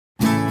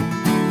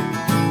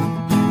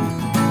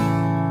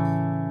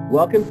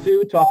Welcome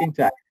to Talking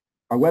Tech,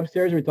 our web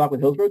series where we talk with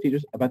Hillsborough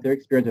teachers about their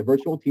experience of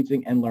virtual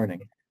teaching and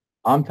learning.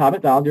 I'm Todd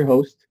McDonald, your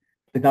host,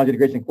 Technology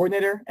Integration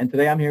Coordinator, and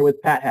today I'm here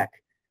with Pat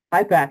Heck.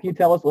 Hi, Pat. Can you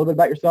tell us a little bit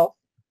about yourself?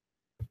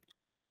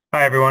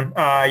 Hi, everyone.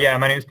 My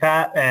name is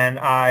Pat, and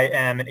I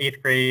am an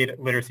 8th grade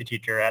literacy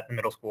teacher at the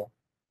middle school.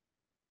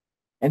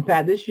 And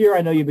Pat, this year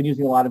I know you've been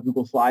using a lot of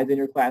Google Slides in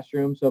your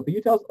classroom. So can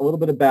you tell us a little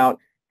bit about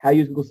how you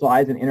use Google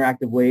Slides in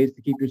interactive ways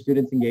to keep your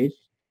students engaged?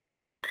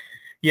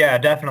 Yeah,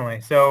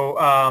 definitely. So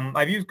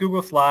I've used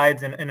Google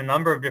Slides in a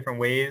number of different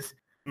ways,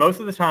 most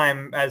of the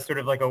time as sort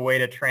of like a way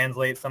to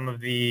translate some of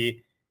the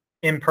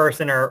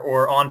in-person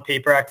or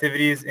on-paper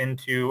activities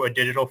into a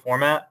digital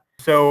format.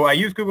 So I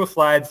use Google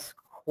Slides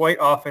quite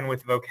often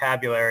with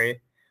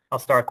vocabulary. I'll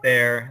start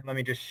there. Let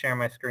me just share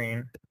my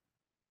screen.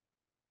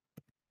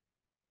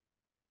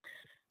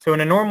 So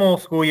in a normal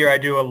school year, I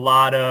do a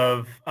lot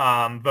of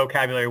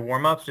vocabulary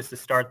warm-ups just to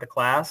start the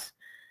class.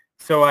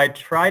 So I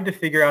tried to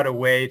figure out a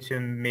way to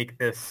make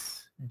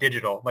this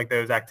digital, like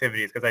those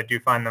activities, because I do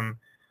find them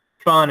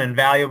fun and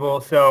valuable.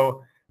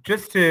 So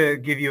just to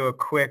give you a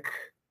quick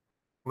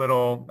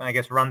little, I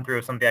guess, run through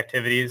of some of the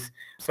activities.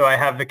 So I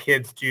have the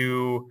kids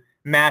do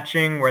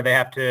matching, where they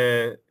have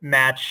to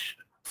match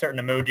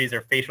certain emojis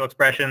or facial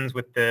expressions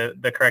with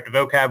the correct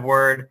vocab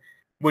word.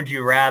 Would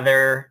you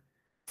rather?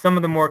 Some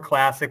of the more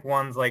classic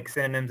ones like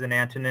synonyms and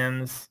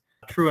antonyms,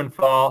 true and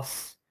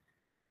false.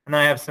 And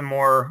then I have some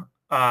more,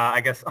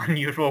 I guess,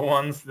 unusual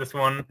ones. This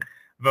one,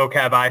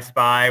 vocab I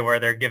Spy, where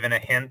they're given a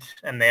hint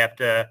and they have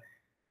to,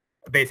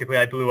 basically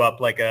I blew up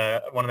like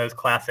one of those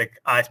classic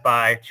I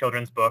Spy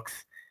children's books,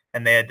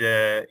 and they had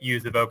to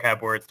use the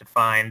vocab words to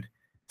find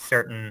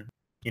certain,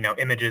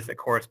 images that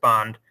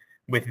correspond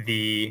with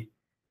the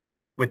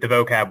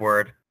vocab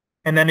word.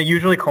 And then it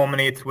usually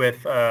culminates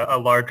with a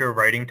larger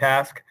writing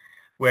task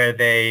where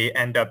they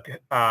end up,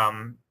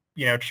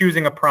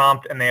 choosing a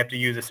prompt, and they have to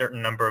use a certain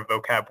number of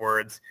vocab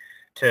words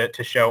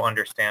to show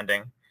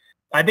understanding.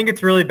 I think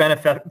it's really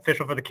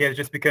beneficial for the kids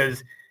just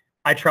because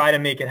I try to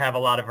make it have a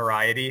lot of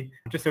variety,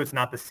 just so it's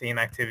not the same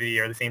activity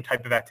or the same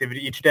type of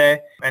activity each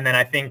day. And then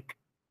I think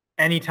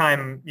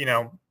anytime,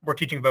 we're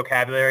teaching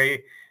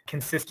vocabulary,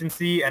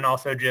 consistency and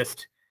also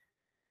just,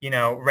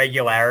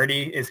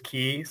 regularity is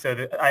key. So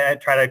that I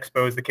try to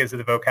expose the kids to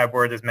the vocab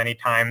words as many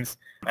times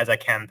as I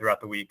can throughout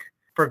the week.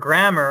 For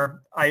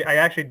grammar, I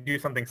actually do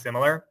something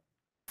similar.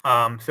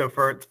 So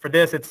for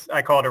this,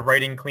 I call it a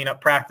writing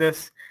cleanup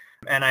practice.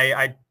 And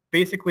I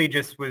basically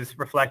just was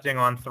reflecting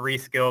on 3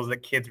 skills that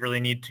kids really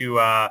need to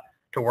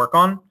work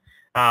on.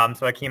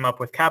 So I came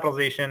up with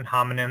capitalization,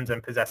 homonyms,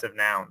 and possessive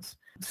nouns.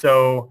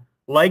 So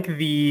like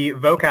the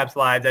vocab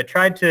slides, I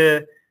tried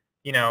to,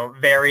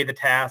 vary the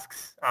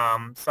tasks.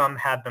 Some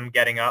had them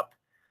getting up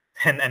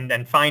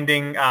and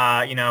finding,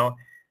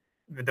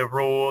 the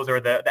rules or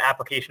the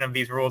application of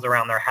these rules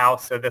around their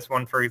house. So this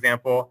one, for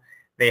example,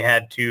 they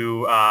had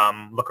to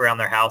look around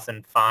their house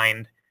and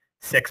find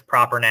 6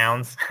 proper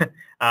nouns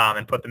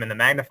and put them in the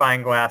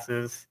magnifying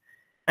glasses.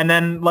 And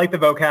then like the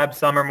vocab,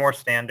 some are more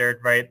standard,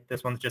 right?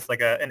 This one's just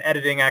like an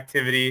editing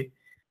activity.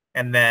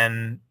 And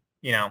then,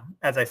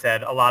 as I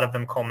said, a lot of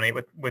them culminate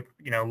with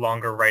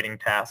longer writing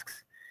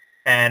tasks.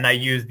 And I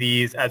use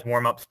these as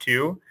warm-ups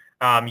too,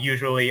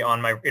 usually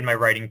in my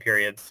writing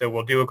periods. So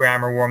we'll do a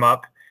grammar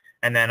warm-up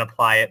and then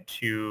apply it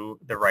to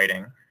the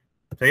writing.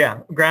 So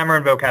yeah, grammar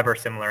and vocab are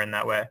similar in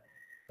that way.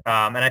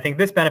 And I think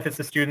this benefits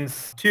the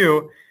students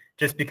too,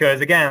 just because,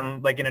 again,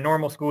 like in a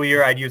normal school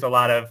year, I'd use a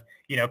lot of,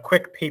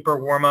 quick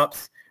paper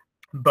warm-ups.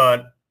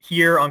 But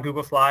here on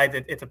Google Slides,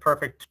 it's a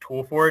perfect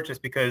tool for it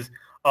just because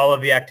all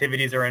of the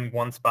activities are in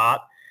one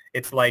spot.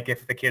 It's like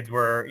if the kids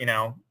were,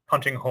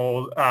 punching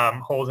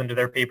holes into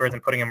their papers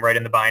and putting them right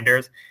in the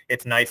binders.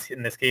 It's nice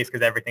in this case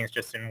because everything's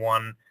just in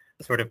one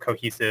sort of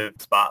cohesive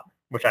spot,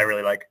 which I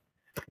really like.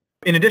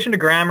 In addition to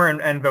grammar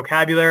and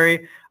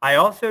vocabulary, I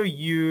also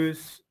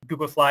use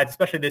Google Slides,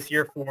 especially this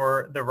year,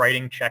 for the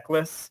writing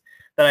checklists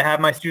that I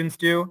have my students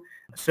do.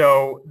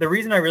 So the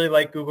reason I really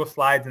like Google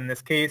Slides in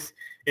this case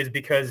is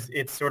because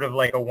it's sort of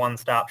like a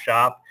one-stop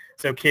shop.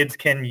 So kids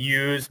can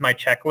use my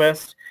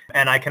checklist,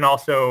 and I can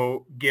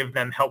also give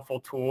them helpful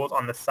tools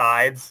on the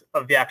sides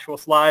of the actual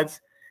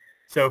slides.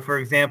 So for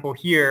example,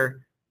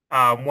 here,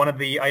 one of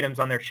the items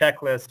on their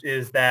checklist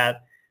is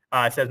that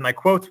it says my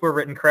quotes were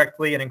written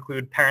correctly and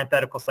include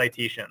parenthetical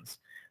citations.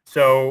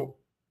 So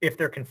if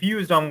they're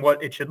confused on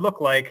what it should look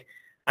like,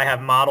 I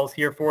have models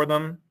here for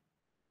them.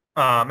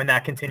 And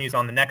that continues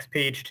on the next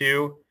page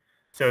too.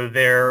 So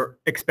they're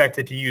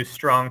expected to use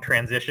strong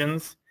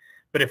transitions.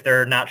 But if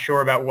they're not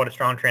sure about what a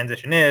strong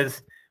transition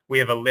is, we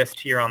have a list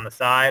here on the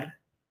side.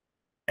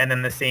 And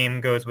then the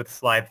same goes with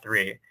slide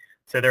 3.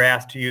 So they're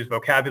asked to use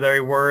vocabulary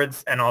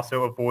words and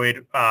also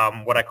avoid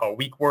what I call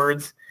weak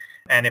words.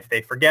 And if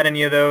they forget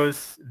any of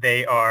those,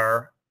 they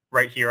are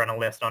right here on a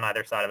list on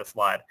either side of the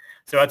slide.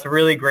 So that's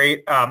really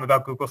great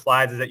about Google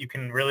Slides, is that you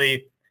can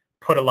really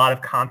put a lot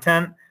of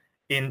content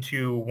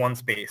into one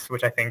space,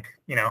 which I think,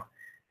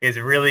 is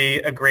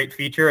really a great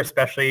feature,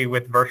 especially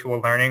with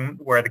virtual learning,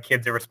 where the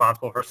kids are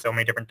responsible for so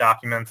many different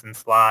documents and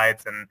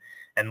slides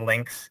and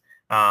links.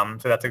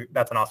 So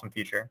that's an awesome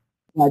feature.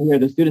 Here,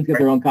 the students get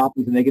their own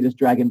copies and they can just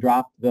drag and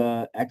drop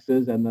the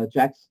X's and the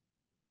checks.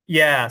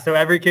 Yeah, so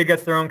every kid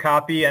gets their own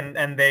copy,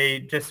 and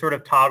they just sort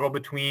of toggle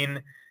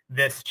between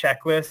this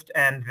checklist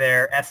and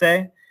their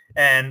essay.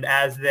 And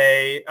as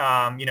they,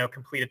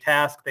 complete a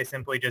task, they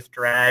simply just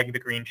drag the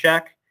green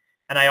check.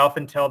 And I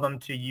often tell them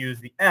to use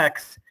the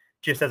X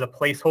just as a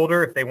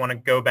placeholder if they want to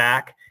go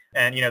back,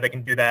 and they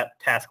can do that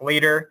task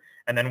later.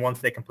 And then once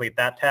they complete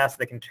that task,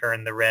 they can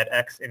turn the red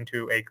X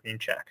into a green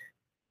check.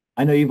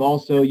 I know you've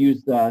also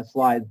used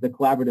slides, the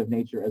collaborative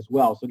nature as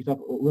well. So can you talk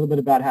a little bit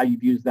about how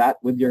you've used that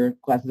with your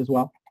classes as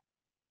well?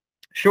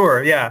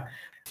 Sure, yeah.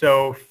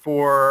 So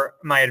for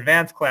my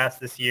advanced class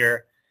this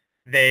year,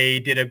 they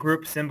did a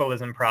group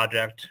symbolism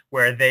project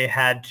where they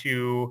had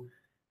to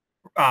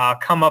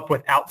come up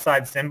with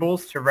outside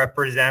symbols to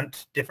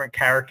represent different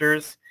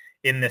characters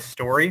in this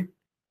story.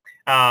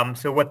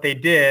 So what they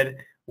did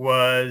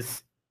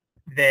was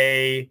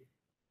they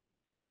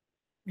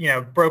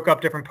broke up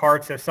different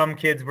parts. So some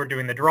kids were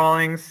doing the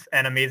drawings,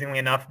 and amazingly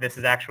enough, this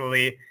is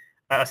actually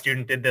a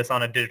student did this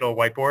on a digital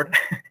whiteboard,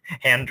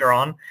 hand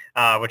drawn,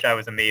 which I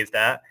was amazed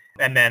at.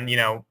 And then,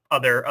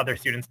 other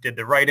students did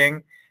the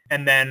writing.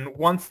 And then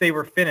once they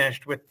were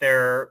finished with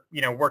their,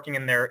 working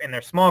in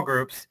their small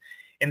groups,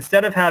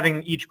 instead of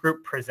having each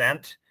group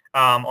present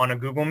on a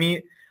Google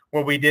Meet,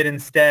 what we did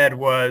instead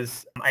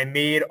was I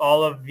made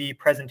all of the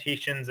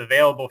presentations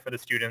available for the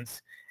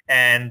students,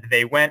 and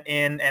they went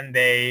in and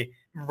they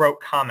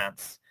wrote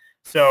comments.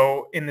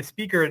 So in the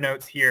speaker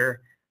notes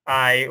here,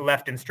 I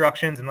left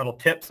instructions and little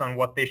tips on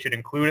what they should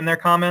include in their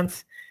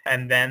comments.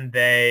 And then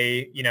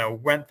they,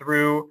 went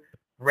through,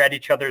 read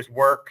each other's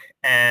work,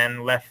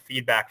 and left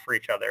feedback for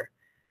each other.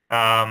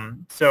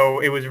 So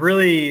it was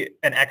really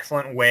an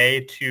excellent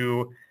way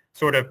to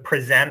sort of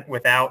present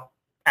without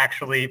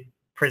actually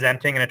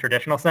presenting in a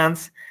traditional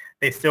sense.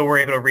 They still were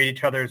able to read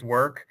each other's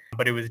work,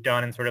 but it was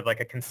done in sort of like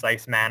a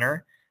concise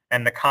manner.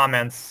 And the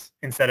comments,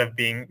 instead of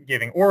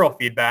giving oral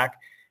feedback,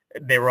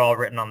 they were all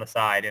written on the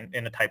side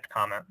in a typed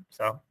comment.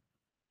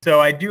 So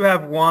I do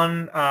have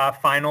one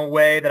final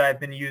way that I've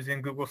been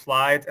using Google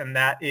Slides, and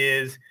that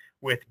is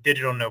with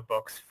digital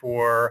notebooks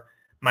for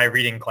my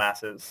reading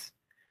classes.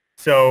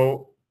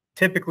 So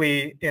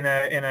typically in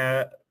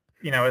a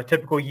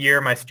typical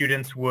year, my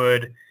students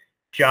would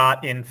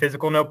jot in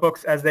physical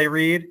notebooks as they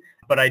read,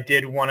 but I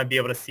did want to be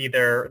able to see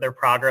their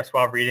progress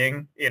while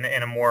reading in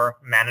a more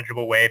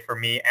manageable way for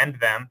me and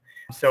them.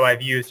 So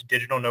I've used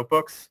digital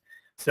notebooks.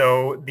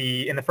 So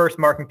in the first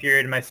marking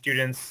period, my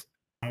students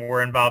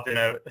were involved in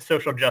a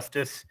social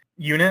justice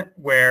unit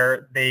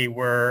where they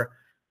were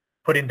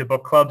put into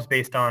book clubs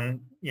based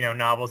on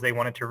novels they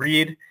wanted to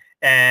read,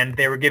 and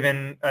they were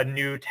given a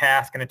new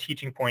task and a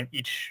teaching point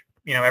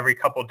every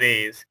couple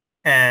days,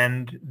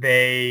 and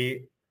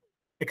they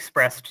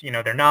expressed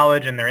their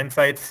knowledge and their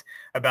insights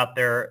about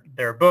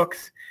their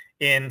books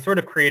in sort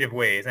of creative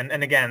ways.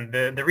 And again,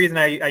 the reason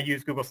I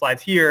use Google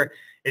Slides here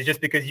is just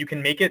because you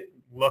can make it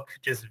look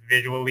just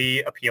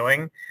visually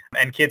appealing,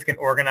 and kids can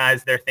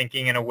organize their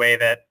thinking in a way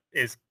that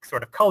is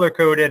sort of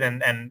color-coded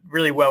and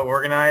really well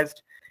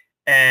organized.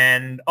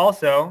 And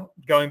also,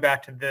 going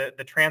back to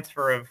the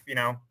transfer of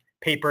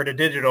paper to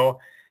digital,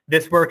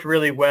 this worked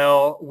really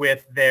well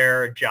with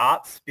their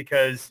jots,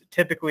 because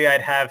typically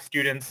I'd have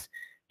students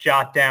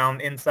jot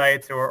down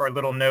insights or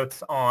little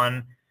notes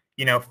on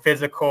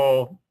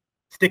physical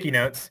sticky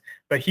notes.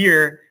 But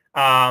here,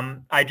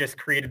 I just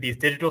created these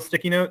digital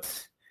sticky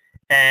notes,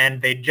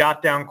 and they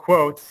jot down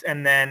quotes,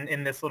 and then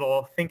in this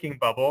little thinking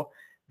bubble,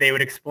 they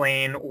would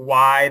explain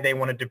why they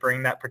wanted to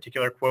bring that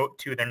particular quote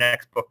to their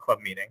next book club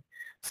meeting.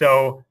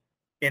 So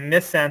in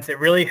this sense, it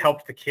really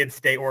helped the kids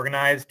stay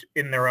organized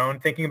in their own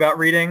thinking about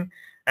reading,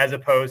 as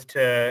opposed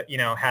to,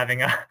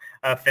 having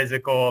a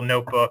physical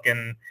notebook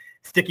and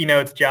sticky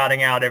notes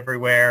jotting out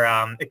everywhere.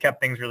 It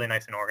kept things really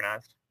nice and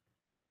organized.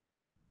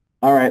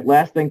 All right.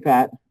 Last thing,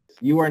 Pat,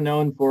 you are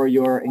known for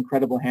your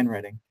incredible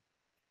handwriting.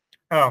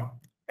 Oh,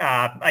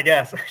 I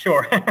guess.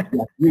 Sure.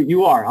 Yeah,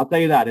 you are. I'll tell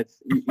you that.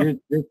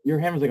 Your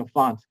handwriting's like a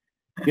font.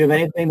 Do you have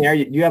anything there?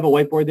 Do you have a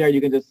whiteboard there? You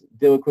can just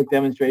do a quick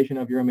demonstration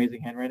of your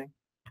amazing handwriting.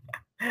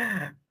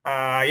 Yeah.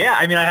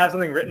 I mean, I have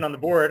something written on the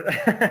board.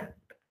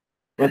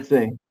 Let's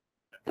see.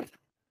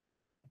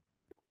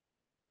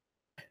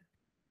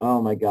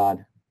 Oh my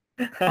God.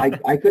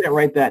 I couldn't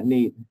write that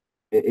neat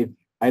if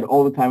I had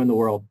all the time in the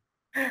world.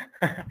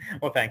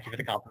 Well, thank you for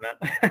the compliment.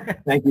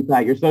 Thank you,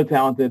 Pat. You're so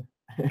talented.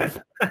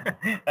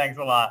 Thanks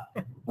a lot.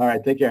 All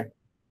right. Take care.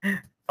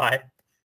 Bye.